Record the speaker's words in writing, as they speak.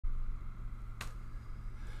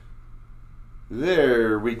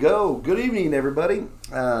There we go. Good evening, everybody.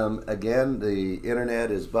 Again, the internet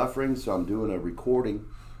is buffering, so I'm doing a recording,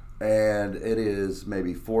 and it is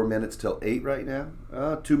maybe 4 minutes till 8 right now.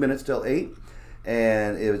 2 minutes till 8,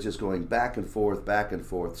 and it was just going back and forth, back and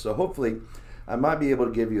forth. So hopefully, I might be able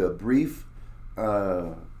to give you a brief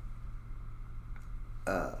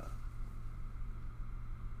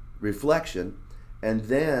reflection, and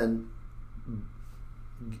then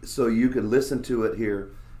so you can listen to it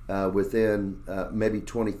here within maybe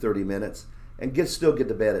 20-30 minutes and still get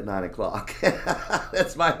to bed at 9 o'clock.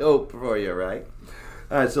 That's my hope for you, right?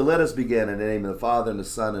 All right, so let us begin in the name of the Father, and the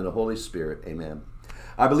Son, and the Holy Spirit. Amen.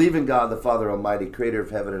 I believe in God, the Father Almighty, creator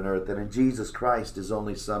of heaven and earth, and in Jesus Christ, his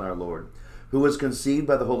only Son, our Lord, who was conceived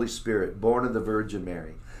by the Holy Spirit, born of the Virgin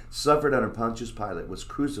Mary, suffered under Pontius Pilate, was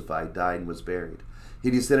crucified, died, and was buried.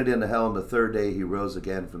 He descended into hell, and the third day he rose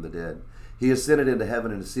again from the dead. He ascended into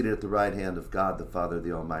heaven and is seated at the right hand of God the Father,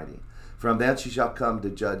 the Almighty. From thence he shall come to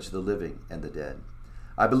judge the living and the dead.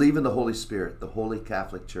 I believe in the Holy Spirit, the Holy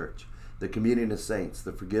Catholic Church, the communion of saints,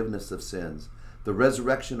 the forgiveness of sins, the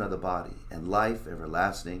resurrection of the body, and life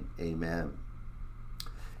everlasting. Amen.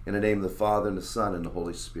 In the name of the Father, and the Son, and the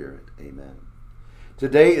Holy Spirit. Amen.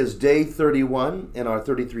 Today is day 31 in our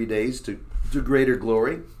 33 days to greater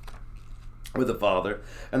glory with the Father.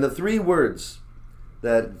 And the three words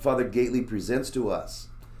that Father Gately presents to us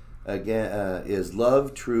again is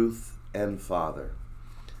love, truth, and Father.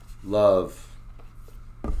 Love.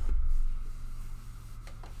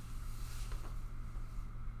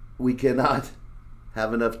 We cannot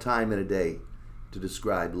have enough time in a day to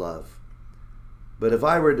describe love. But if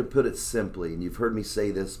I were to put it simply, and you've heard me say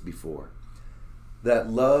this before, that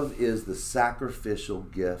love is the sacrificial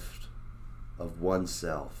gift of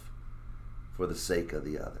oneself for the sake of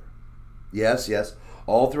the other. Yes,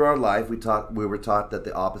 all through our life we were taught that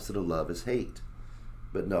the opposite of love is hate.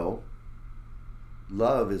 But no,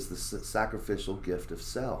 love is the sacrificial gift of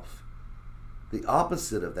self. The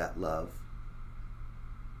opposite of that love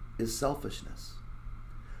is selfishness.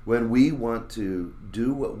 When we want to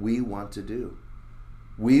do what we want to do,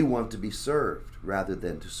 we want to be served rather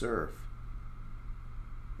than to serve.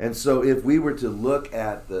 And so if we were to look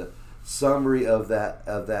at the summary of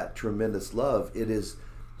that tremendous love, it is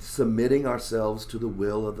submitting ourselves to the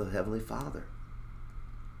will of the Heavenly Father.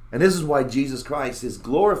 And this is why Jesus Christ is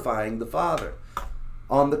glorifying the Father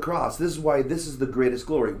on the cross. This is why this is the greatest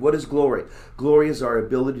glory. What is glory? Glory is our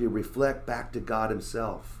ability to reflect back to God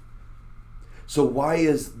himself. So why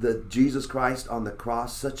is the Jesus Christ on the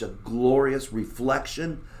cross such a glorious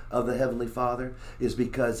reflection of the Heavenly Father? Is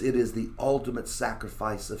because it is the ultimate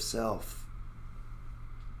sacrifice of self.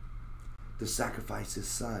 To sacrifice his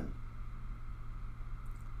Son.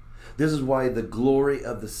 This is why the glory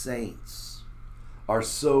of the saints are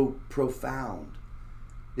so profound,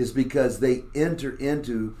 is because they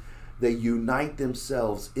unite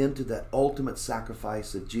themselves into that ultimate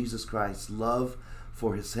sacrifice of Jesus Christ's love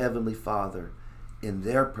for his Heavenly Father in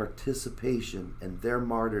their participation and their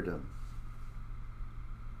martyrdom.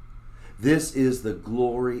 This is the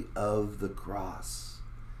glory of the cross,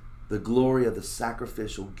 the glory of the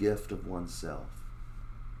sacrificial gift of oneself.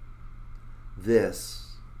 This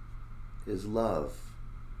is love.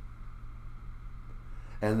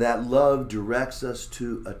 And that love directs us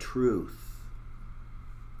to a truth.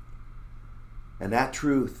 And that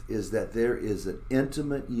truth is that there is an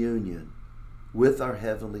intimate union with our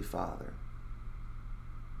Heavenly Father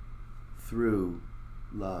through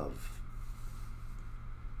love.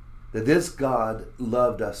 That this God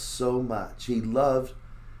loved us so much. He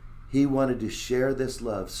wanted to share this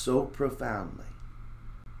love so profoundly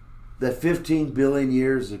that 15 billion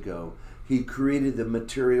years ago, he created the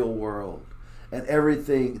material world and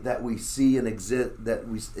everything that we see and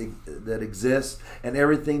that exists, and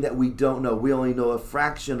everything that we don't know. We only know a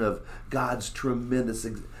fraction of God's tremendous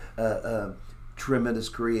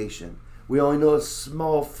creation. We only know a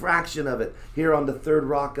small fraction of it here on the third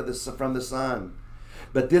rock from the sun.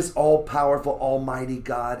 But this all-powerful, almighty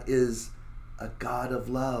God is a God of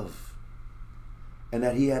love, and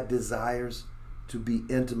that he had desires to be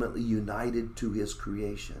intimately united to his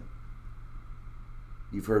creation.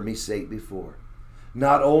 You've heard me say it before.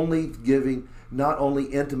 Not only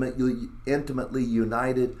intimately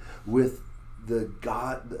united with the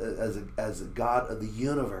God as a God of the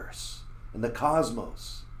universe and the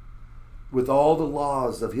cosmos, with all the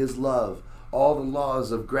laws of his love, all the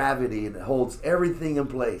laws of gravity, and it holds everything in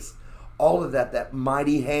place. All of that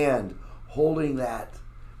mighty hand holding that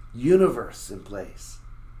universe in place.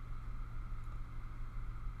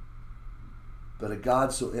 But a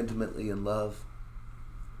God so intimately in love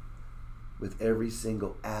with every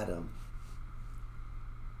single atom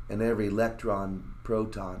and every electron,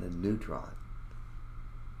 proton, and neutron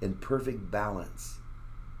in perfect balance,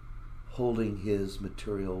 holding his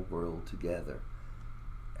material world together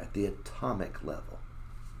at the atomic level,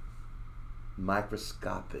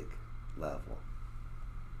 microscopic level.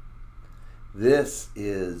 This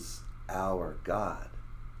is our God.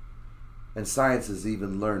 And science has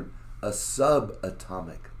even learned a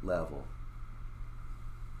subatomic level.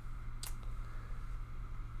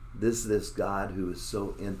 This God who is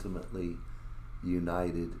so intimately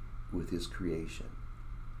united with his creation.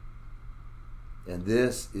 And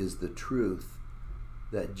this is the truth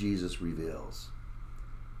that Jesus reveals.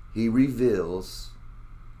 He reveals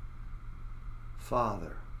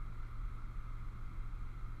Father.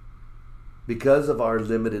 Because of our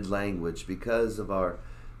limited language, because of our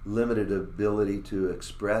limited ability to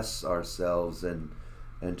express ourselves and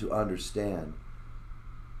to understand,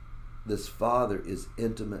 this Father is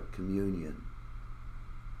intimate communion.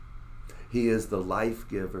 He is the life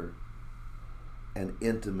giver and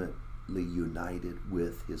intimately united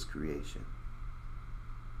with his creation.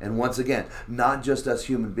 And once again, not just us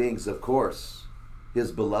human beings, of course,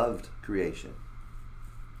 his beloved creation,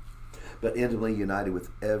 but intimately united with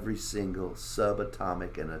every single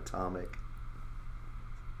subatomic and atomic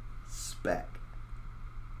speck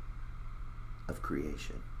of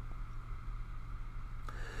creation.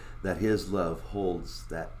 That his love holds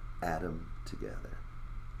that atom together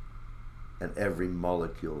and every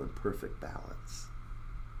molecule in perfect balance.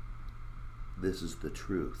 This is the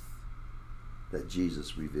truth that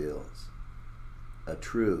Jesus reveals. A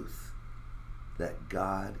truth that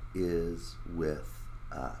God is with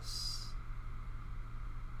us.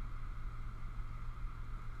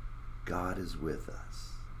 God is with us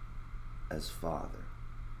as Father.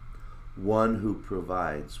 One who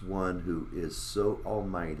provides, one who is so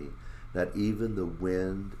almighty that even the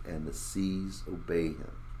wind and the seas obey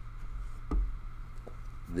him.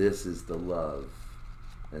 This is the love,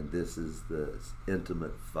 and this is the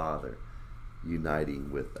intimate Father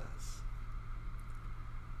uniting with us.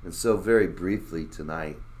 And so very briefly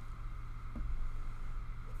tonight,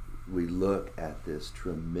 we look at this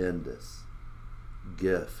tremendous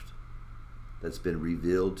gift that's been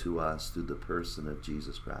revealed to us through the person of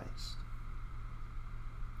Jesus Christ.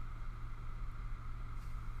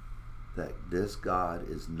 That this God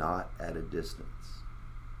is not at a distance.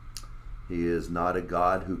 He is not a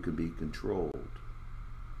God who can be controlled.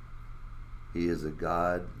 He is a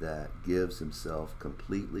God that gives himself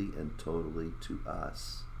completely and totally to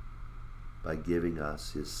us by giving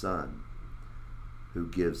us his Son, who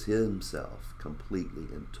gives himself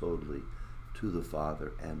completely and totally to the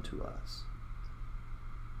Father and to us.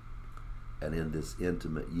 And in this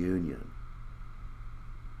intimate union,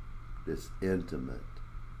 this intimate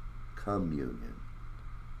communion,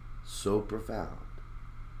 so profound,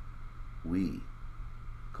 we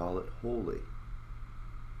call it holy.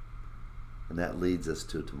 And that leads us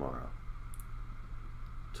to tomorrow.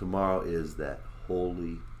 Tomorrow is that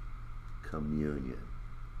holy communion.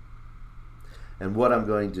 And what I'm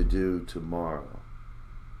going to do tomorrow,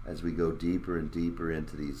 as we go deeper and deeper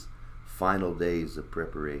into these final days of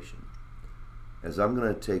preparation, is I'm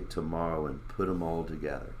going to take tomorrow and put them all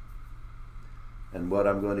together. And what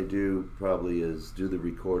I'm going to do probably is do the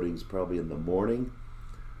recordings probably in the morning,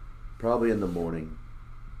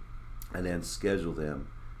 and then schedule them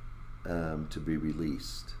to be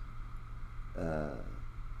released.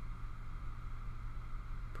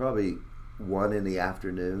 Probably one in the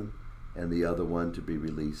afternoon and the other one to be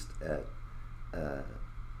released at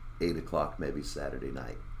 8 o'clock, maybe Saturday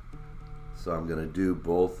night. So I'm going to do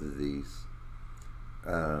both of these.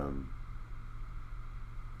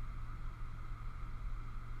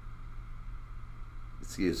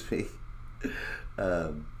 Excuse me.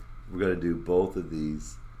 We're going to do both of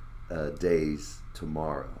these days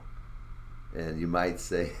tomorrow. And you might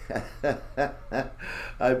say,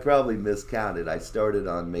 I probably miscounted. I started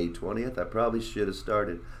on May 20th. I probably should have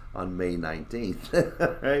started on May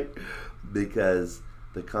 19th, right? Because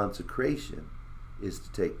the consecration is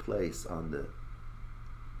to take place on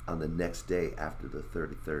the next day after the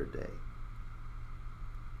 33rd day.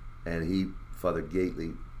 And Father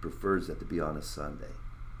Gately, prefers that to be on a Sunday.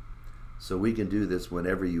 So we can do this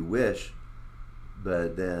whenever you wish,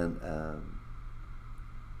 but then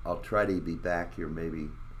I'll try to be back here maybe,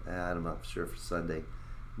 I'm not sure for Sunday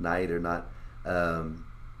night or not,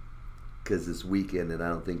 because it's weekend and I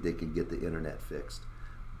don't think they can get the internet fixed.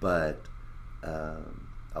 But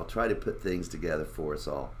I'll try to put things together for us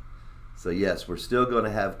all. So yes, we're still going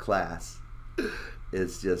to have class.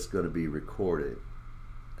 It's just going to be recorded.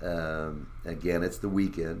 Again, it's the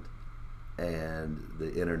weekend, and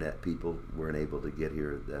the internet people weren't able to get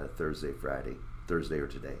here Thursday or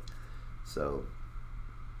today. So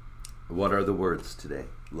what are the words today?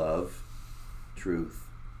 Love, truth,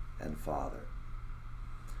 and Father.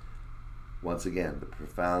 Once again, the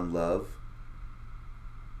profound love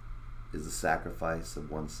is the sacrifice of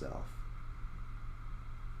oneself.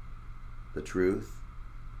 The truth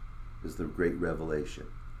is the great revelation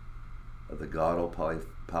of the God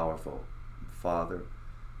all-powerful Father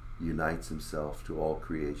unites himself to all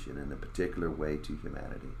creation in a particular way to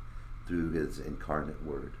humanity through his incarnate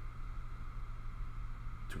word.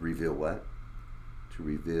 To reveal what? To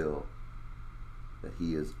reveal that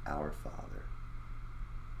he is our Father.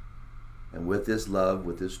 And with this love,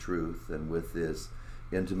 with this truth, and with this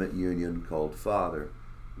intimate union called Father,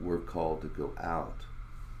 we're called to go out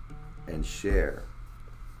and share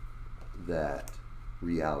that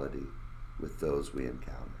reality with those we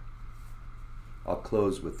encounter. I'll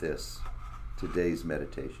close with this, today's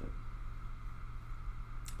meditation.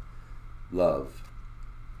 Love.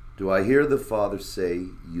 Do I hear the Father say,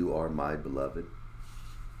 "You are my beloved"?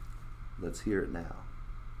 Let's hear it now.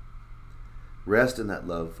 Rest in that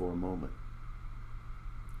love for a moment.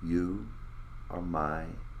 You are my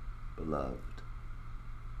beloved.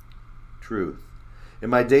 Truth. In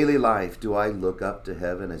my daily life, do I look up to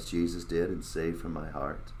heaven as Jesus did and say from my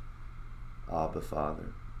heart, "Abba,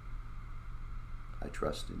 Father, I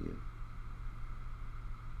trust in you"?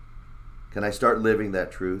 Can I start living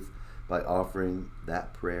that truth by offering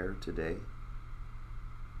that prayer today?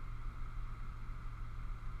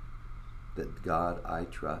 That God, I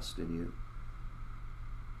trust in you.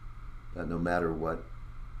 That no matter what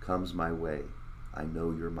comes my way, I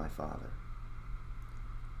know you're my Father.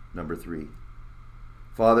 Number 3.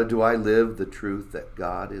 Father, do I live the truth that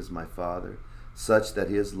God is my Father, such that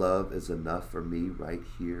his love is enough for me right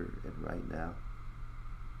here and right now?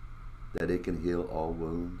 That it can heal all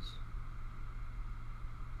wounds?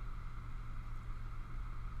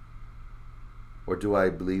 Or do I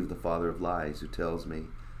believe the father of lies who tells me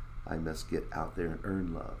I must get out there and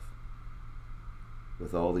earn love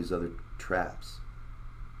with all these other traps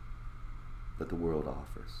that the world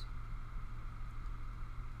offers?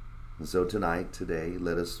 And so tonight, today,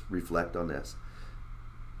 let us reflect on this.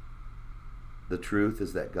 The truth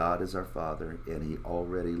is that God is our Father, and he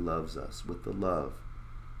already loves us with the love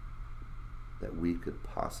that we could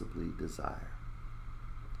possibly desire.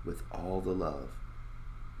 With all the love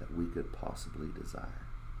that we could possibly desire.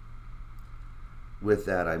 With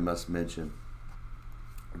that, I must mention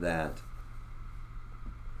that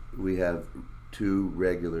we have 2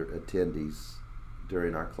 regular attendees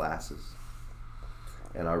during our classes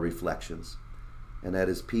and our reflections, and that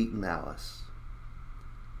is Pete and Alice.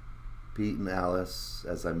 Pete and Alice,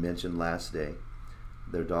 as I mentioned last day,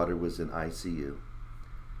 their daughter was in ICU.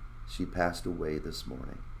 She passed away this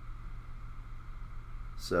morning.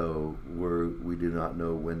 So we do not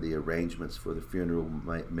know when the arrangements for the funeral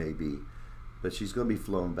may be, but she's going to be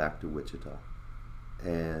flown back to Wichita,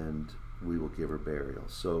 and we will give her burial.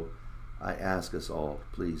 So I ask us all,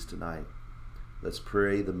 please, tonight, let's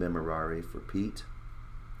pray the memorare for Pete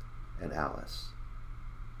and Alice,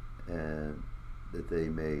 and that they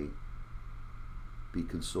may be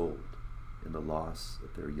consoled in the loss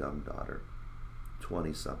of their young daughter,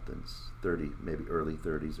 20-somethings, 30, maybe early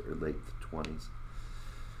 30s or late 20s,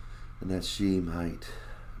 and that she might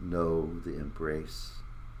know the embrace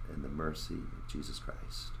and the mercy of Jesus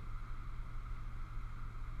Christ.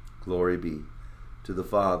 Glory be to the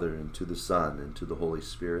Father, and to the Son, and to the Holy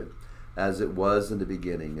Spirit, as it was in the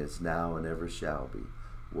beginning, is now, and ever shall be,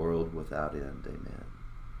 world without end. Amen.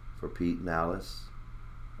 For Pete and Alice,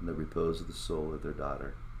 and the repose of the soul of their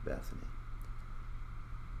daughter, Bethany.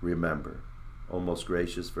 Remember, O most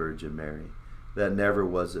gracious Virgin Mary, that never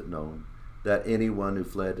was it known that anyone who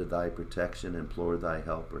fled to thy protection, implored thy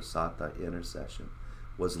help, or sought thy intercession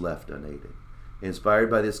was left unaided. Inspired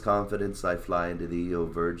by this confidence, I fly unto thee, O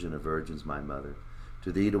Virgin of Virgins, my mother.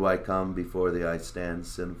 To thee do I come, before thee I stand,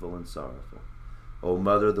 sinful and sorrowful. O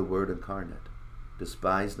Mother of the Word incarnate,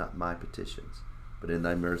 despise not my petitions, but in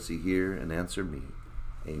thy mercy hear and answer me.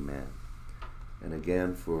 Amen. And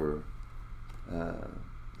again, for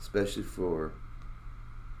especially for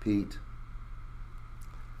Pete,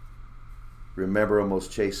 remember, O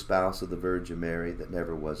most chaste spouse of the Virgin Mary, that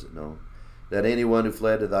never was it known that anyone who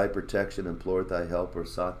fled to thy protection, implored thy help, or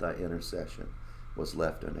sought thy intercession was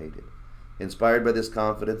left unaided. Inspired by this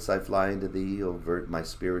confidence, I fly unto thee, O my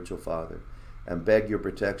spiritual Father, and beg your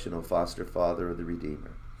protection, O foster Father of the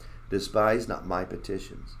Redeemer. Despise not my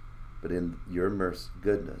petitions, but in your mercy,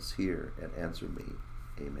 goodness, hear and answer me.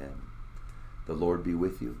 Amen. The Lord be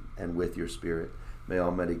with you, and with your spirit. May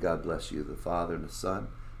Almighty God bless you, the Father and the Son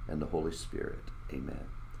and the Holy Spirit. Amen.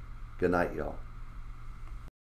 Good night, y'all.